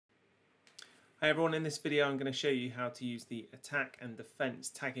Hi everyone, in this video I'm going to show you how to use the attack and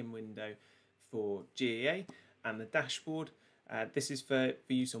defense tagging window for GAA and the dashboard. This is for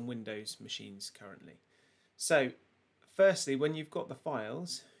use on Windows machines currently. So firstly, when you've got the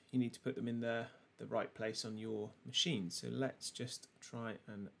files, you need to put them in the right place on your machine. So let's just try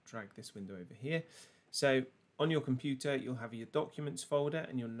and drag this window over here. So on your computer you'll have your documents folder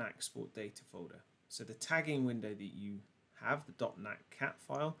and your Nacsport data folder. So the tagging window that you have, the .naccat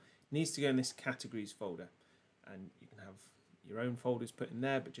file, needs to go in this categories folder, and you can have your own folders put in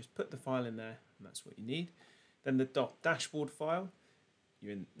there, but just put the file in there and that's what you need. Then the .dashboard file,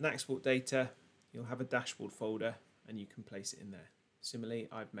 you're in Nacsport data, you'll have a dashboard folder and you can place it in there. Similarly,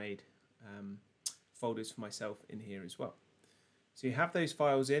 I've made folders for myself in here as well. So you have those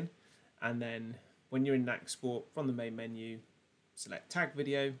files in, and then when you're in Nacsport, from the main menu, select tag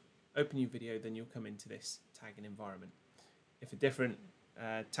video, open your video, then you'll come into this tagging environment. If a different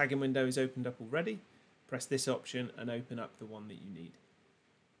tagging window is opened up already, press this option and open up the one that you need.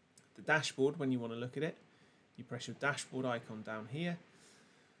 The dashboard, when you want to look at it, you press your dashboard icon down here,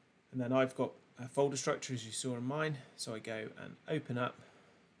 and then I've got a folder structure as you saw in mine, so I go and open up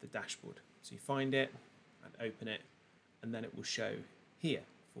the dashboard. So you find it and open it, and then it will show here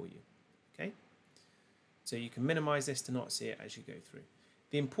for you. Okay, so you can minimize this to not see it as you go through.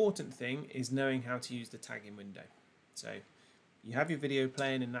 The important thing is knowing how to use the tagging window. So you have your video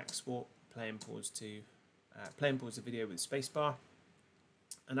playing in Nacsport, play and pause the video with spacebar,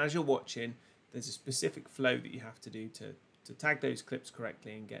 and as you're watching, there's a specific flow that you have to do to tag those clips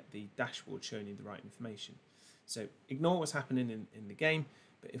correctly and get the dashboard showing you the right information. So ignore what's happening in the game,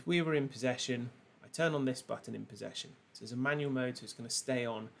 but if we were in possession, I turn on this button in possession. So there's a manual mode, so it's going to stay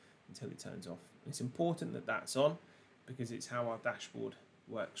on until it turns off. And it's important that that's on because it's how our dashboard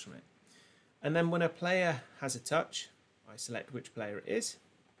works from it. And then when a player has a touch, I select which player it is,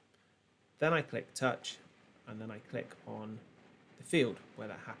 then I click touch, and then I click on the field where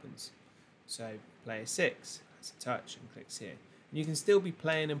that happens. So player 6 has a touch and clicks here. And you can still be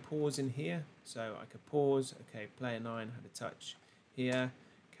playing and pausing here, so I could pause, okay, player 9 had a touch here,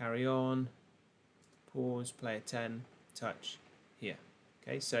 carry on, pause, player 10, touch here.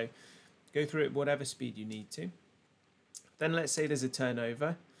 Okay, so go through it whatever speed you need to. Then let's say there's a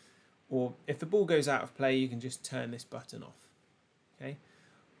turnover, or if the ball goes out of play, you can just turn this button off. Okay,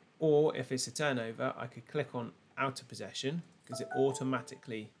 or if it's a turnover, I could click on out of possession because it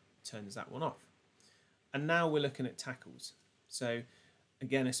automatically turns that one off. And now we're looking at tackles. So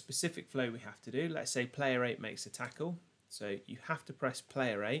again, a specific flow we have to do. Let's say player 8 makes a tackle. So you have to press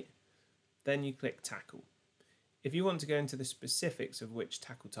player 8, then you click tackle. If you want to go into the specifics of which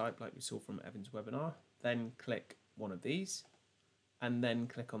tackle type, like we saw from Evan's webinar, then click one of these and then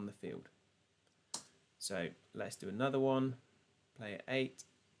click on the field. So let's do another one, player 8,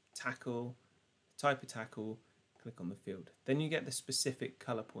 tackle, type of tackle, click on the field. Then you get the specific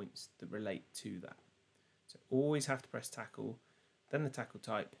colour points that relate to that. So always have to press tackle, then the tackle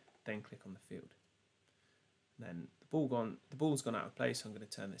type, then click on the field. And then the ball's gone out of place, so I'm going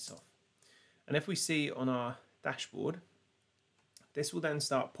to turn this off. And if we see on our dashboard, this will then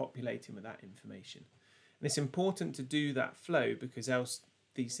start populating with that information. And it's important to do that flow because else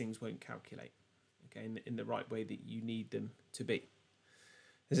these things won't calculate, okay, in the right way that you need them to be.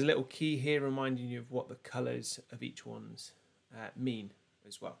 There's a little key here reminding you of what the colours of each one's mean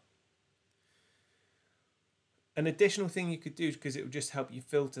as well. An additional thing you could do, because it will just help you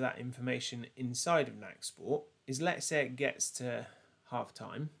filter that information inside of Nacsport, is let's say it gets to half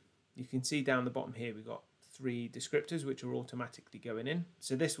time. You can see down the bottom here we've got 3 descriptors which are automatically going in.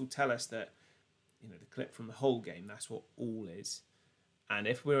 So this will tell us that, you know, the clip from the whole game, that's what all is. And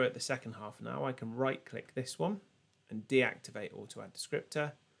if we're at the second half now, I can right click this one and deactivate auto add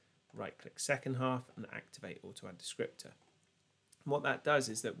descriptor, right click second half and activate auto add descriptor. And what that does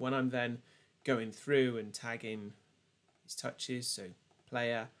is that when I'm then going through and tagging these touches, so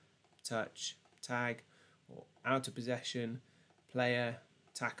player, touch, tag, or out of possession, player,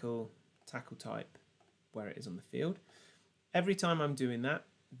 tackle, tackle type, where it is on the field, every time I'm doing that,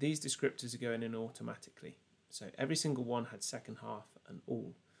 these descriptors are going in automatically. So every single one had second half and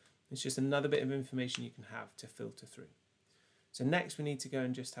all. It's just another bit of information you can have to filter through. So next we need to go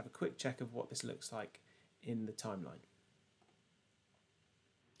and just have a quick check of what this looks like in the timeline.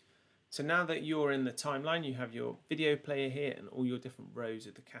 So now that you're in the timeline, you have your video player here and all your different rows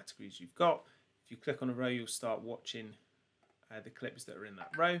of the categories you've got. If you click on a row, you'll start watching the clips that are in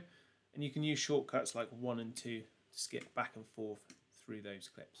that row, and you can use shortcuts like 1 and 2 to skip back and forth through those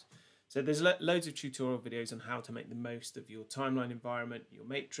clips. So there's loads of tutorial videos on how to make the most of your timeline environment, your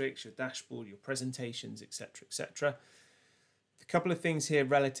matrix, your dashboard, your presentations, etc., etc. A couple of things here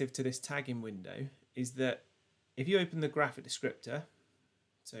relative to this tagging window is that if you open the graphic descriptor,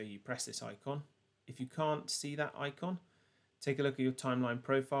 so you press this icon, if you can't see that icon, take a look at your timeline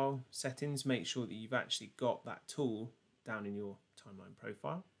profile settings, make sure that you've actually got that tool down in your timeline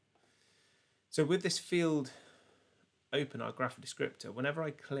profile. So with this field open, our graphic descriptor, whenever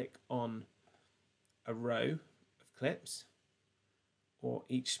I click on a row of clips or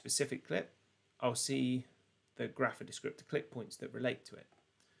each specific clip, I'll see the graphic descriptor click points that relate to it.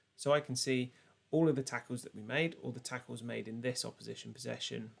 So I can see all of the tackles that we made, all the tackles made in this opposition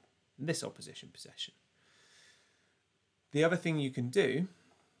possession, and this opposition possession. The other thing you can do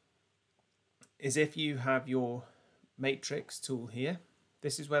is if you have your matrix tool here,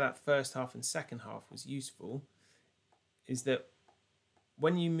 this is where that first half and second half was useful, is that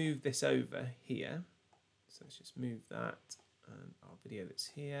when you move this over here, so let's just move that and our video that's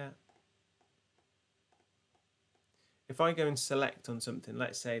here. If I go and select on something,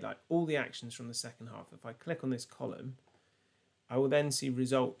 let's say like all the actions from the second half, if I click on this column, I will then see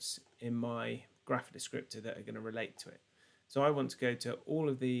results in my graphic descriptor that are going to relate to it. So I want to go to all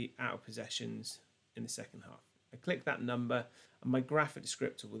of the out of possessions in the second half. I click that number and my graphic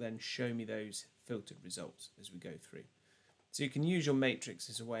descriptor will then show me those filtered results as we go through. So you can use your matrix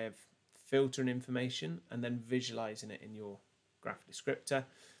as a way of filtering information and then visualizing it in your graphic descriptor.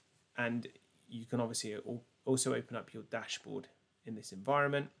 And you can obviously also open up your dashboard in this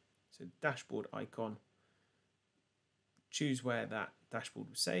environment. So dashboard icon, choose where that dashboard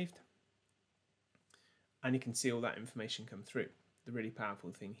was saved, and you can see all that information come through. The really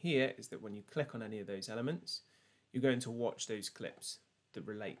powerful thing here is that when you click on any of those elements, you're going to watch those clips that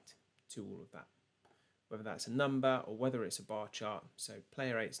relate to all of that, whether that's a number or whether it's a bar chart. So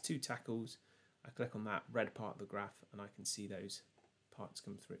player 8's 2 tackles, I click on that red part of the graph and I can see those parts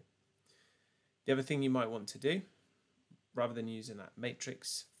come through. The other thing you might want to do, rather than using that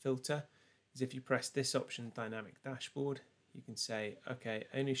matrix filter, is if you press this option, dynamic dashboard, you can say, okay,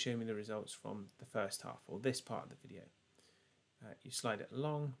 only show me the results from the first half or this part of the video. You slide it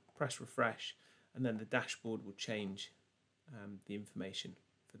along, press refresh, and then the dashboard will change the information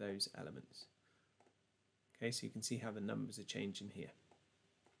for those elements. Okay, so you can see how the numbers are changing here.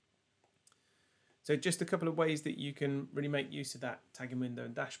 So just a couple of ways that you can really make use of that tagging window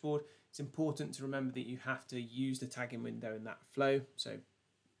and dashboard. It's important to remember that you have to use the tagging window in that flow. So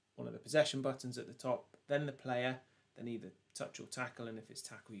one of the possession buttons at the top, then the player, then either touch or tackle, and if it's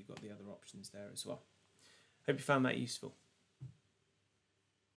tackle, you've got the other options there as well. Hope you found that useful.